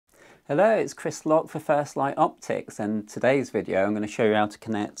Hello, it's Chris Locke for First Light Optics, and today's video I'm going to show you how to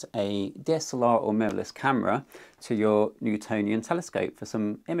connect a DSLR or mirrorless camera to your Newtonian telescope for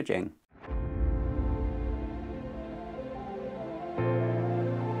some imaging.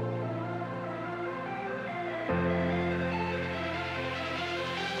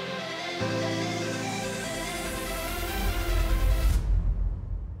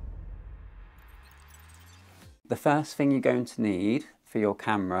 The first thing you're going to need for your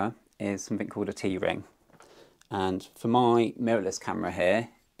camera is something called a T-ring, and for my mirrorless camera here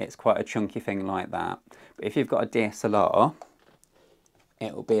it's quite a chunky thing like that, but if you've got a DSLR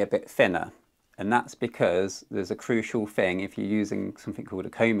it will be a bit thinner, and that's because there's a crucial thing if you're using something called a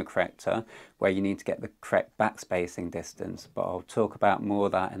coma corrector where you need to get the correct backspacing distance, but I'll talk about more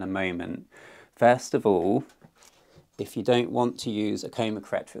of that in a moment. First of all, if you don't want to use a coma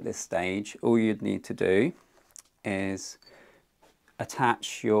corrector at this stage, all you'd need to do is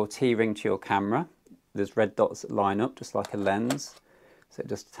attach your T-ring to your camera. There's red dots that line up just like a lens, so it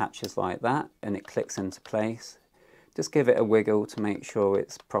just attaches like that and it clicks into place. Just give it a wiggle to make sure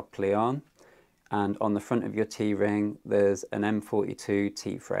it's properly on, and on the front of your T-ring there's an M42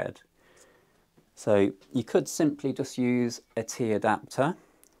 T-thread. So you could simply just use a T adapter.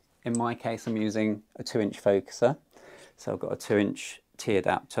 In my case I'm using a 2-inch focuser, so I've got a 2-inch T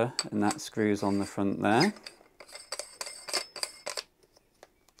adapter and that screws on the front there.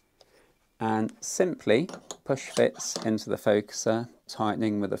 And simply push fits into the focuser,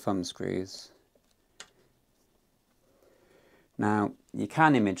 tightening with the thumb screws. Now you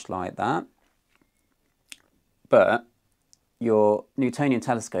can image like that, but your Newtonian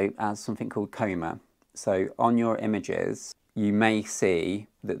telescope has something called coma. So on your images you may see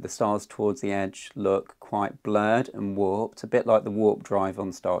that the stars towards the edge look quite blurred and warped, a bit like the warp drive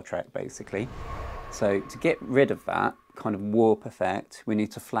on Star Trek basically. So to get rid of that kind of warp effect, we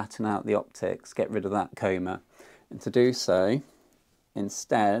need to flatten out the optics, get rid of that coma. And to do so,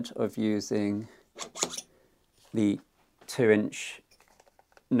 instead of using the 2-inch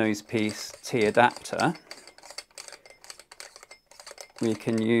nosepiece T adapter, we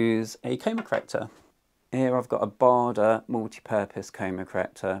can use a coma corrector. Here I've got a Barda multi-purpose coma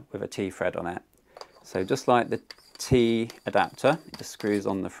corrector with a T-thread on it. So just like the T adapter, it just screws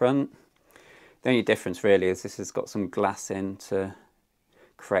on the front. The only difference really is this has got some glass in to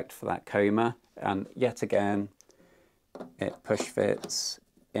correct for that coma, and yet again it push fits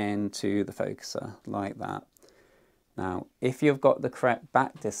into the focuser like that. Now if you've got the correct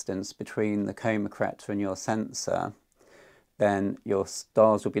back distance between the coma corrector and your sensor, then your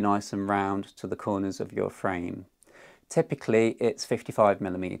stars will be nice and round to the corners of your frame. Typically it's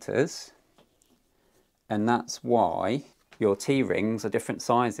 55mm, and that's why your T-rings are different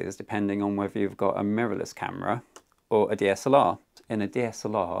sizes depending on whether you've got a mirrorless camera or a DSLR. In a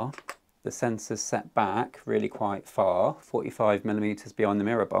DSLR, the sensor's set back really quite far, 45mm beyond the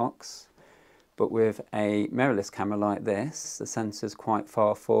mirror box, but with a mirrorless camera like this, the sensor's quite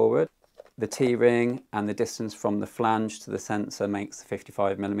far forward. The T-ring and the distance from the flange to the sensor makes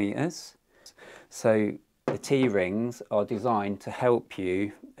 55mm. So the T-rings are designed to help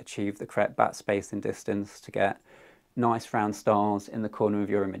you achieve the correct backspacing distance to get nice round stars in the corner of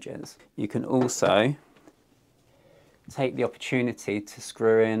your images. You can also take the opportunity to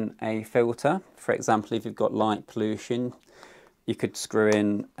screw in a filter. For example, if you've got light pollution, you could screw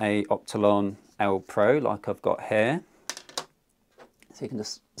in a Optilon L Pro like I've got here. So you can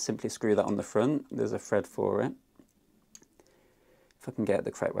just simply screw that on the front. There's a thread for it. If I can get it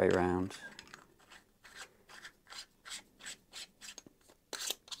the correct way around.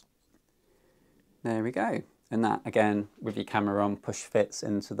 There we go. And that, again, with your camera on, push fits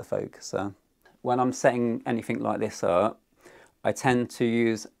into the focuser. When I'm setting anything like this up, I tend to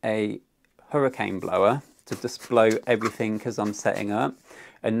use a hurricane blower to just blow everything as I'm setting up,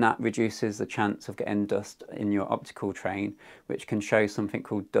 and that reduces the chance of getting dust in your optical train, which can show something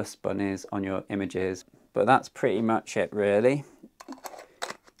called dust bunnies on your images. But that's pretty much it really.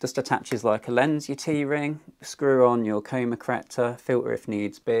 Just attaches like a lens, your T-ring, screw on your coma corrector, filter if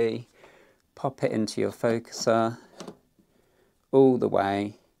needs be, pop it into your focuser all the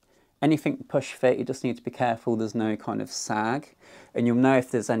way. Anything push fit, you just need to be careful there's no kind of sag, and you'll know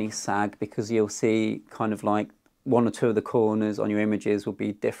if there's any sag because you'll see kind of like one or two of the corners on your images will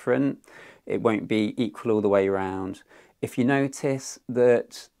be different. It won't be equal all the way around. If you notice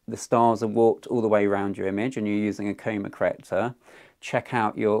that the stars are warped all the way around your image and you're using a coma corrector, check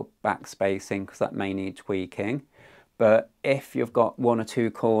out your backspacing because that may need tweaking. But if you've got one or two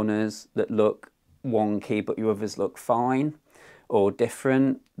corners that look wonky but your others look fine or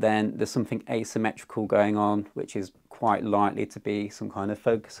different, then there's something asymmetrical going on, which is quite likely to be some kind of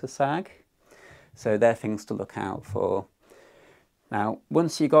focuser sag. So they're things to look out for. Now,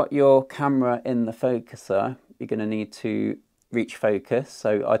 once you got your camera in the focuser, you're going to need to reach focus.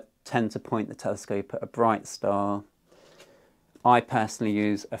 So I tend to point the telescope at a bright star. I personally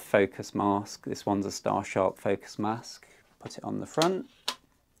use a focus mask. This one's a Star Sharp focus mask. Put it on the front.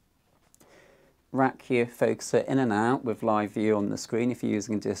 Rack your focuser in and out with live view on the screen if you're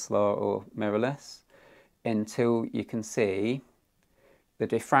using a DLSR or mirrorless, until you can see the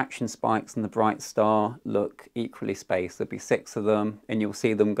diffraction spikes and the bright star look equally spaced. There'll be 6 of them, and you'll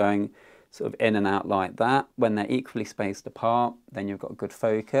see them going sort of in and out like that. When they're equally spaced apart, then you've got good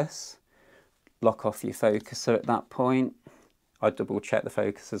focus. Lock off your focuser at that point. I double check the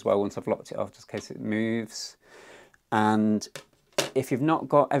focus as well once I've locked it off, just in case it moves. And if you've not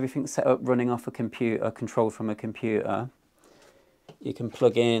got everything set up running off a computer, controlled from a computer, you can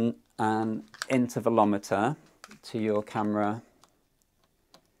plug in an intervalometer to your camera.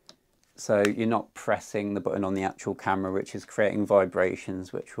 So you're not pressing the button on the actual camera, which is creating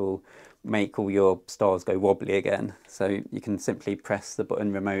vibrations, which will make all your stars go wobbly again. So you can simply press the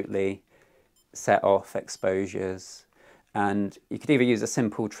button remotely, set off exposures, and you could either use a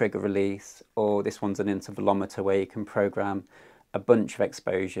simple trigger release, or this one's an intervalometer where you can program a bunch of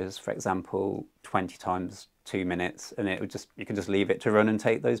exposures, for example 20 times 2 minutes, and it would just, you can just leave it to run and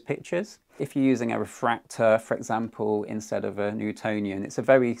take those pictures. If you're using a refractor, for example, instead of a Newtonian, it's a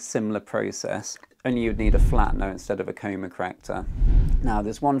very similar process, only you'd need a flattener instead of a coma corrector. Now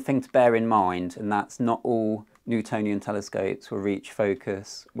there's one thing to bear in mind, and that's not all Newtonian telescopes will reach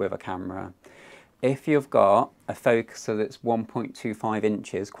focus with a camera. If you've got a focuser that's 1.25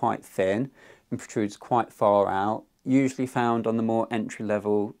 inches, quite thin, and protrudes quite far out, usually found on the more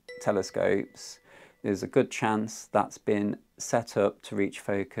entry-level telescopes, there's a good chance that's been set up to reach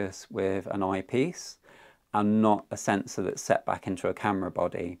focus with an eyepiece and not a sensor that's set back into a camera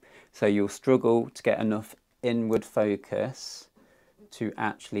body. So you'll struggle to get enough inward focus to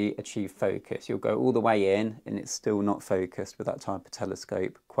actually achieve focus. You'll go all the way in and it's still not focused with that type of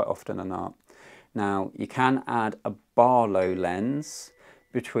telescope, quite often or not. Now, you can add a Barlow lens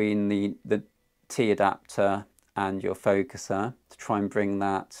between the T adapter and your focuser to try and bring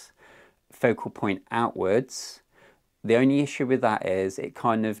that focal point outwards. The only issue with that is it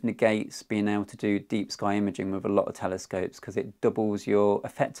kind of negates being able to do deep sky imaging with a lot of telescopes, because it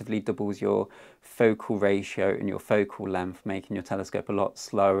effectively doubles your focal ratio and your focal length, making your telescope a lot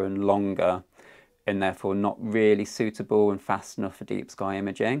slower and longer, and therefore not really suitable and fast enough for deep sky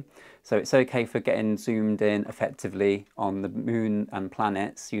imaging. So it's okay for getting zoomed in effectively on the moon and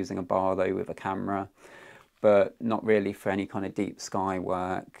planets using a Barlow with a camera, but not really for any kind of deep sky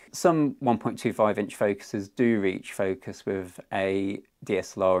work. Some 1.25 inch focusers do reach focus with a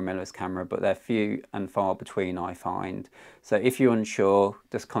DSLR or mirrorless camera, but they're few and far between, I find. So if you're unsure,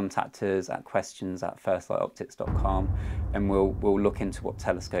 just contact us at questions@firstlightoptics.com, and we'll look into what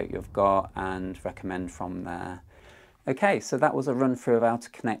telescope you've got and recommend from there. Okay, so that was a run through of how to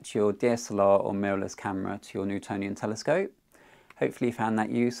connect your DSLR or mirrorless camera to your Newtonian telescope. Hopefully you found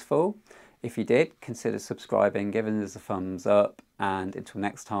that useful. If you did, consider subscribing, giving us a thumbs up, and until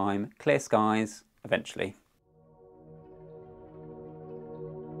next time, clear skies eventually.